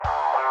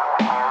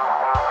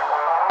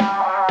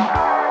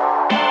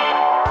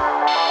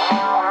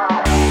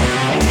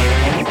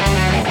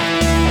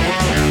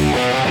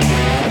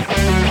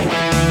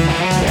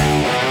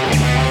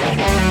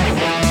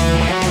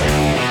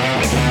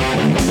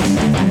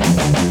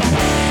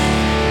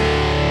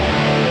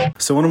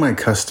So one of my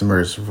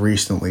customers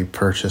recently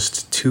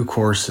purchased 2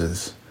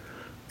 courses,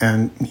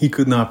 and he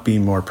could not be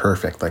more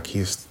perfect. Like,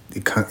 he's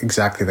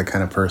exactly the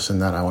kind of person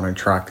that I want to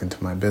attract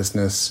into my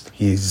business.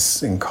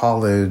 He's in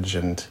college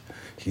and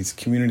he's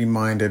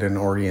community-minded and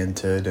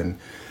oriented, and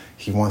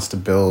he wants to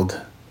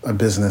build a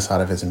business out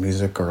of his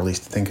music, or at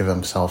least think of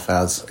himself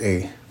as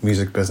a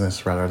music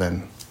business rather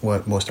than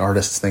what most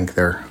artists think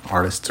they're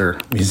artists or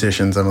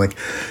musicians. I'm like,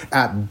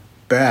 at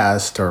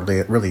best, or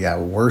really at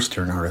worst,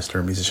 you're an artist or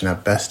a musician.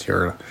 At best,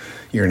 you're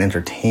an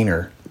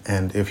entertainer.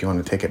 And if you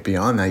want to take it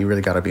beyond that, you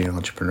really got to be an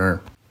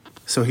entrepreneur.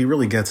 So he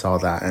really gets all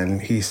that,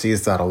 and he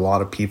sees that a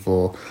lot of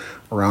people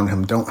around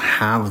him don't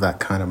have that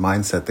kind of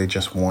mindset. They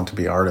just want to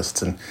be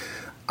artists. And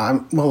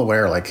I'm well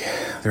aware, like,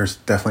 there's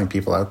definitely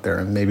people out there,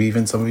 and maybe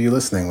even some of you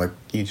listening, like,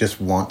 you just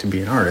want to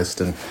be an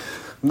artist. And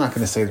I'm not going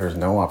to say there's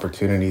no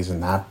opportunities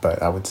in that,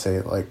 but I would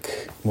say,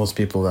 like, most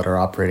people that are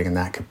operating in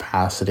that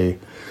capacity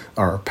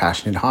are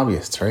passionate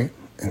hobbyists, right?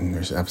 And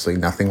there's absolutely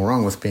nothing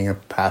wrong with being a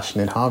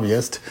passionate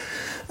hobbyist.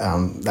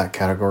 That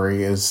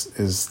category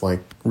is like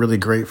really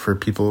great for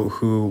people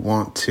who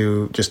want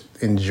to just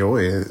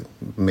enjoy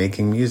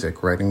making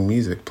music, writing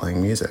music,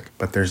 playing music.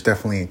 But there's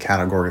definitely a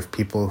category of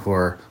people who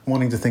are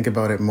wanting to think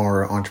about it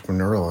more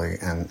entrepreneurially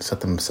and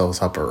set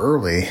themselves up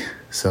early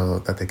so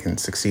that they can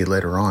succeed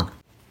later on.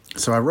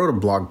 So I wrote a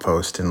blog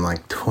post in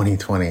like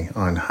 2020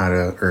 on how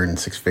to earn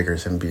 6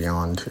 figures and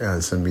beyond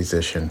as a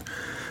musician.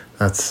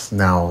 That's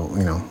now,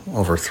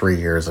 over 3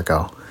 years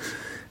ago.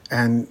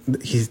 And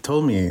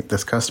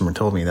this customer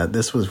told me that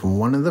this was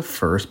one of the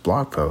first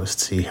blog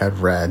posts he had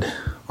read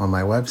on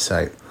my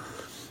website.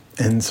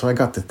 And so I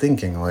got to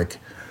thinking, like,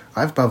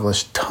 I've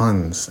published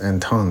tons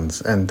and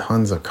tons and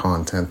tons of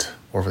content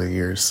over the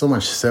years. So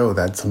much so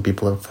that some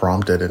people have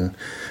prompted and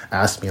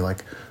asked me,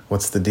 like,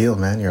 what's the deal,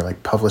 man? You're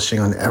like publishing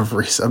on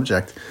every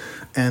subject.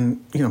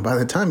 And, by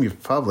the time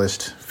you've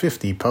published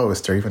 50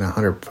 posts or even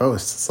 100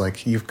 posts, it's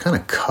like you've kind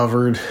of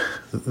covered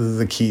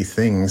the key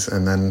things,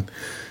 and then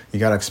you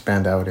got to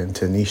expand out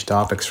into niche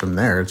topics from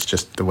there. It's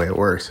just the way it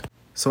works.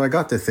 So I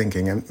got to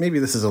thinking, and maybe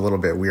this is a little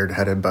bit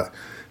weird-headed, but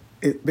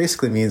it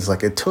basically means,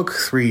 like, it took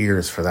 3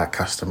 years for that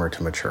customer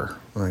to mature.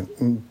 Like,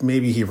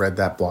 maybe he read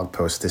that blog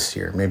post this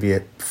year. Maybe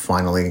it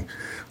finally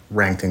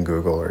ranked in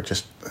Google, or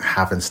just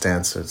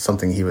happenstance, or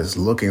something he was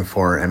looking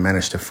for and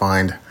managed to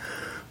find.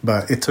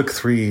 But it took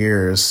 3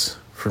 years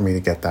for me to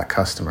get that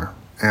customer.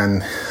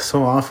 And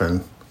so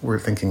often we're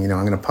thinking,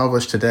 I'm going to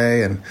publish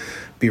today and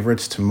be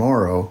rich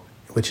tomorrow,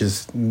 which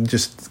is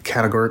just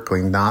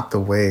categorically not the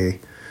way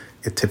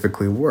it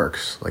typically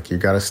works. Like, you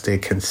got to stay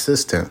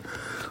consistent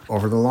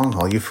over the long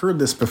haul. You've heard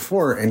this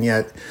before, and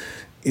yet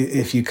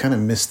if you kind of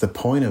miss the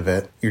point of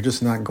it, you're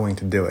just not going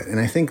to do it. And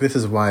I think this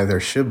is why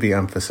there should be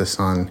emphasis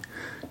on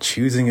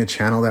choosing a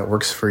channel that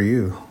works for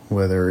you,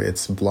 whether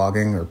it's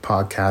blogging or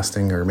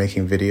podcasting or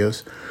making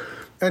videos.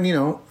 And,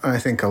 I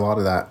think a lot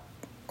of that,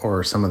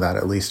 or some of that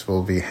at least,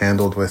 will be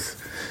handled with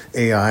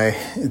AI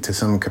to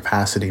some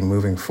capacity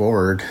moving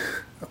forward.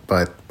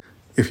 But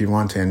if you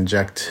want to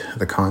inject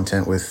the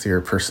content with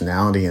your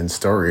personality and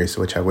stories,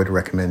 which I would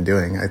recommend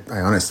doing, I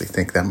honestly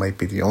think that might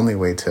be the only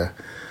way to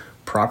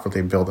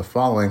properly build a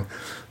following,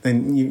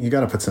 then you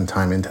got to put some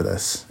time into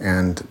this,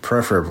 and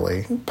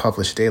preferably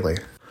publish daily.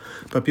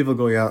 But people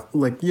go,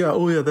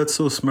 that's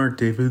so smart,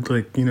 David.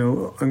 Like, I'm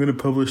going to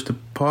publish the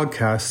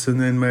podcasts, and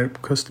then my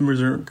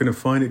customers aren't going to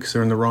find it because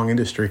they're in the wrong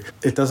industry.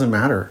 It doesn't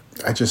matter.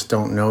 I just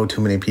don't know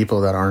too many people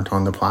that aren't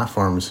on the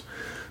platforms.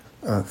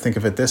 Think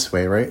of it this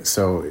way, right?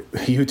 So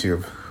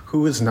YouTube,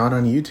 who is not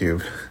on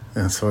YouTube?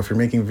 And so if you're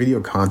making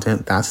video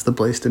content, that's the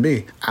place to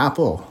be.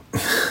 Apple,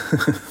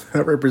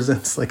 that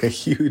represents like a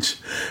huge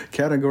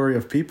category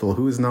of people.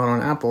 Who is not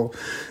on Apple?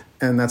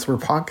 And that's where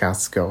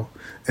podcasts go.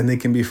 And they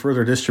can be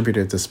further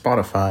distributed to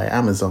Spotify,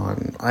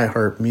 Amazon,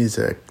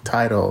 iHeartMusic,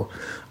 Tidal,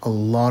 a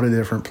lot of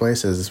different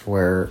places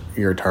where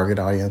your target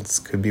audience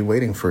could be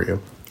waiting for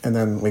you. And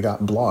then we got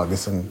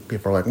blogs, and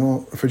people are like,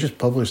 well, if I just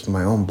publish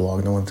my own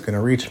blog, no one's going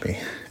to reach me.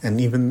 And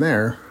even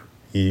there,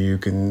 you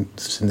can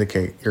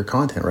syndicate your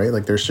content, right?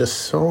 Like, there's just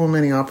so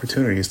many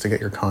opportunities to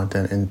get your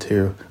content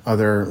into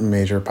other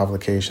major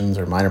publications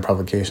or minor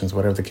publications,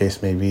 whatever the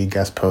case may be,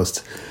 guest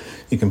posts.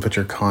 You can put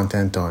your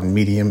content on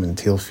Medium and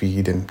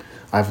Tealfeed, and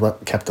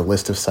I've kept a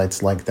list of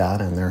sites like that,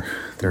 and there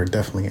are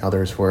definitely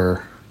others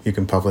where you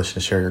can publish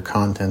and share your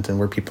content and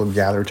where people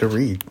gather to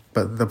read.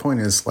 But the point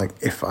is, like,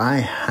 if I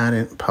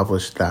hadn't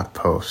published that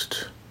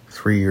post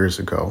 3 years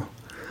ago,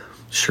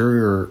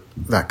 sure,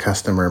 that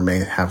customer may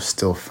have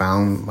still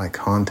found my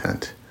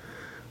content,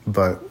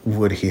 but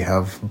would he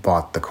have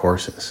bought the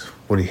courses?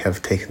 Would he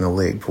have taken the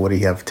leap? Would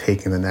he have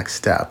taken the next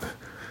step?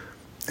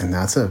 And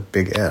that's a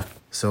big if.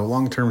 So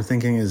long-term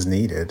thinking is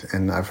needed.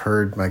 And I've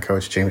heard my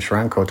coach, James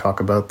Franco,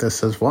 talk about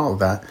this as well,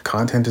 that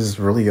content is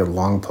really a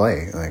long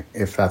play. Like,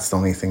 if that's the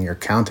only thing you're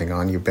counting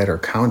on, you better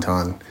count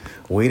on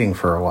waiting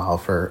for a while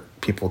for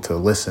people to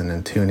listen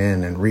and tune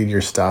in and read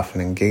your stuff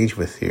and engage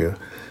with you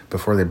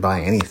before they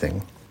buy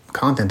anything.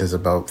 Content is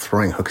about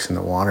throwing hooks in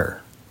the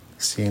water,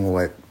 seeing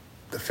what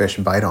the fish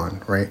bite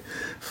on, right?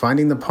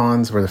 Finding the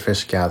ponds where the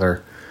fish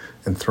gather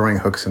and throwing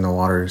hooks in the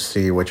water to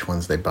see which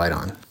ones they bite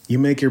on. You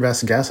make your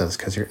best guesses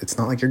because it's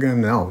not like you're going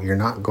to know. You're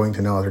not going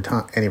to know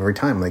every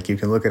time. Like you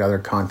can look at other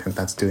content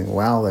that's doing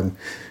well and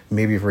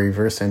maybe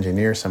reverse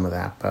engineer some of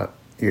that, but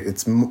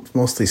it's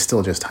mostly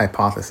still just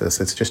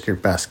hypothesis. It's just your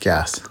best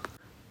guess.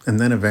 And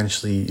then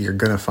eventually you're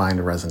going to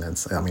find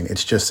resonance. I mean,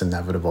 it's just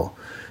inevitable.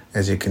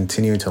 As you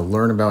continue to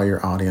learn about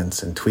your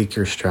audience and tweak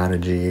your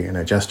strategy and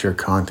adjust your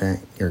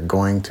content, you're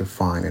going to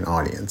find an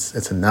audience.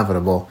 It's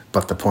inevitable,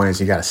 but the point is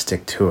you got to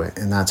stick to it.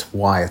 And that's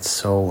why it's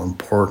so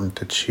important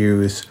to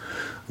choose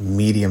a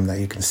medium that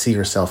you can see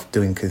yourself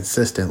doing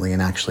consistently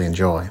and actually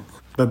enjoy.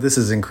 But this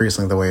is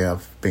increasingly the way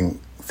I've been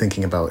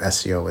thinking about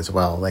SEO as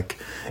well. Like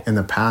in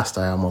the past,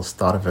 I almost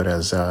thought of it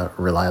as a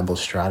reliable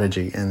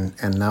strategy. And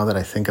now that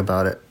I think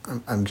about it,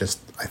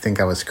 I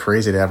think I was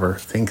crazy to ever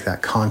think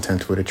that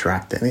content would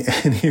attract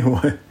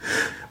anyone.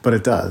 But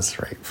it does,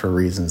 right? For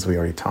reasons we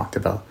already talked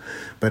about.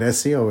 But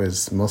SEO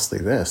is mostly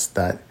this,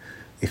 that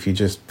if you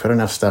just put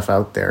enough stuff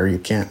out there, you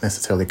can't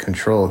necessarily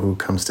control who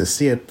comes to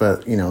see it.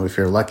 But, if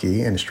you're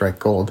lucky and strike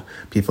gold,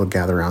 people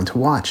gather around to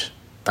watch.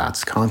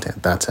 That's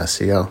content. That's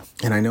SEO.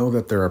 And I know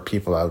that there are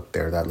people out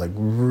there that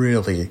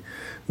really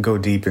go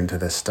deep into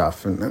this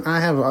stuff. And I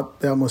have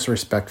the utmost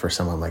respect for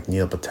someone like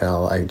Neil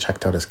Patel. I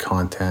checked out his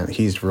content.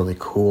 He's really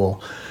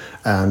cool.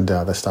 And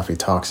the stuff he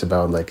talks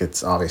about,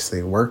 it's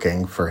obviously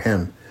working for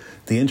him.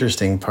 The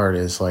interesting part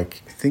is, I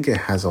think it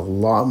has a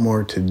lot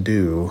more to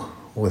do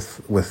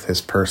with his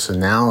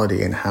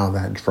personality and how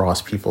that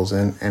draws people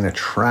in and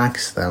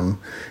attracts them.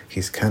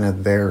 He's kind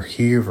of their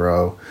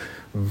hero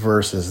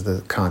versus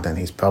the content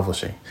he's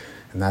publishing.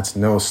 And that's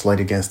no slight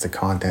against the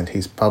content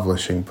he's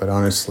publishing, but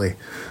honestly,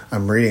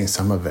 I'm reading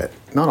some of it,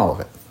 not all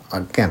of it.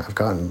 Again, I've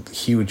gotten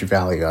huge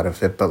value out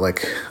of it, but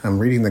I'm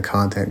reading the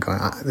content going,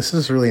 this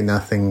is really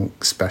nothing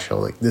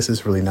special. This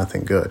is really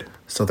nothing good.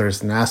 So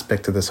there's an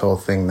aspect to this whole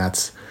thing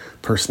that's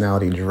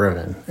personality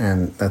driven,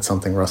 and that's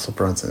something Russell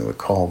Brunson would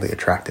call the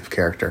attractive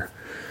character.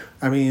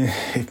 I mean,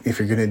 if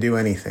you're going to do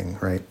anything,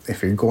 right?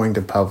 If you're going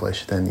to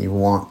publish, then you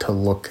want to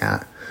look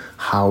at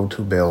how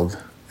to build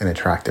an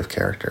attractive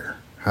character,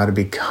 how to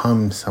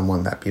become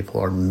someone that people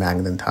are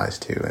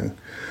magnetized to and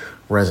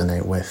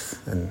resonate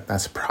with. And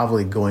that's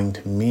probably going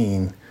to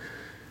mean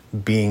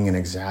being an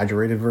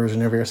exaggerated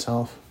version of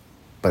yourself,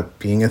 but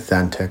being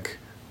authentic,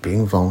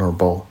 being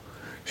vulnerable,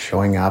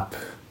 showing up,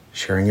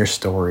 sharing your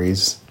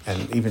stories,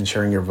 and even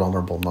sharing your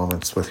vulnerable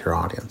moments with your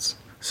audience.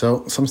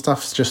 So some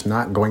stuff's just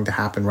not going to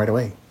happen right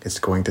away. It's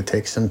going to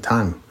take some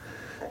time.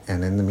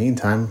 And in the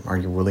meantime, are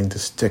you willing to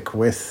stick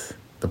with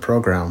the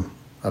program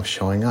of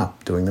showing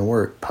up, doing the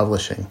work,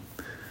 publishing?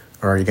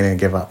 Or are you going to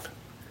give up?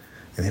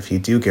 And if you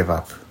do give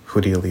up,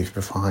 who do you leave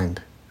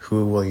behind?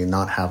 Who will you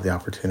not have the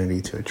opportunity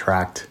to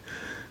attract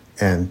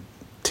and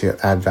to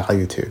add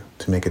value to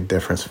make a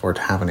difference for,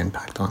 to have an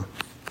impact on?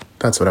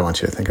 That's what I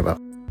want you to think about.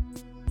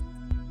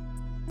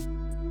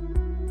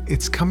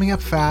 It's coming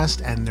up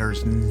fast and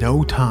there's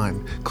no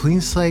time.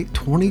 Clean Slate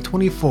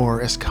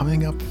 2024 is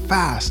coming up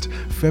fast,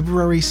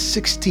 February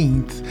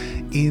 16th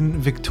in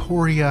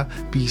Victoria,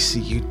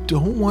 BC. You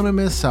don't want to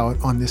miss out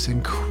on this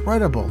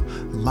incredible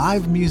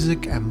live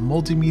music and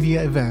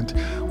multimedia event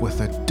with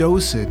a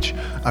dosage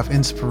of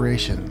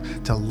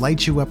inspiration to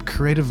light you up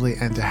creatively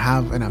and to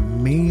have an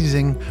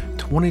amazing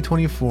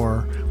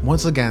 2024.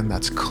 Once again,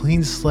 that's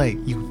Clean Slate.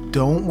 You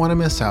don't want to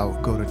miss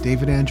out. Go to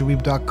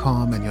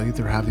davidandrewweeb.com and you'll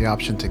either have the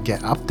option to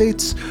get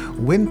updates,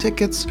 win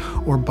tickets,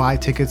 or buy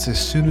tickets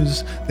as soon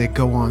as they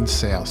go on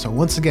sale. So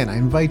once again, I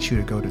invite you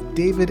to go to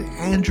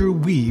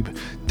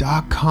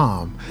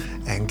davidandrewweeb.com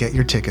and get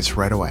your tickets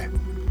right away.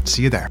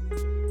 See you there.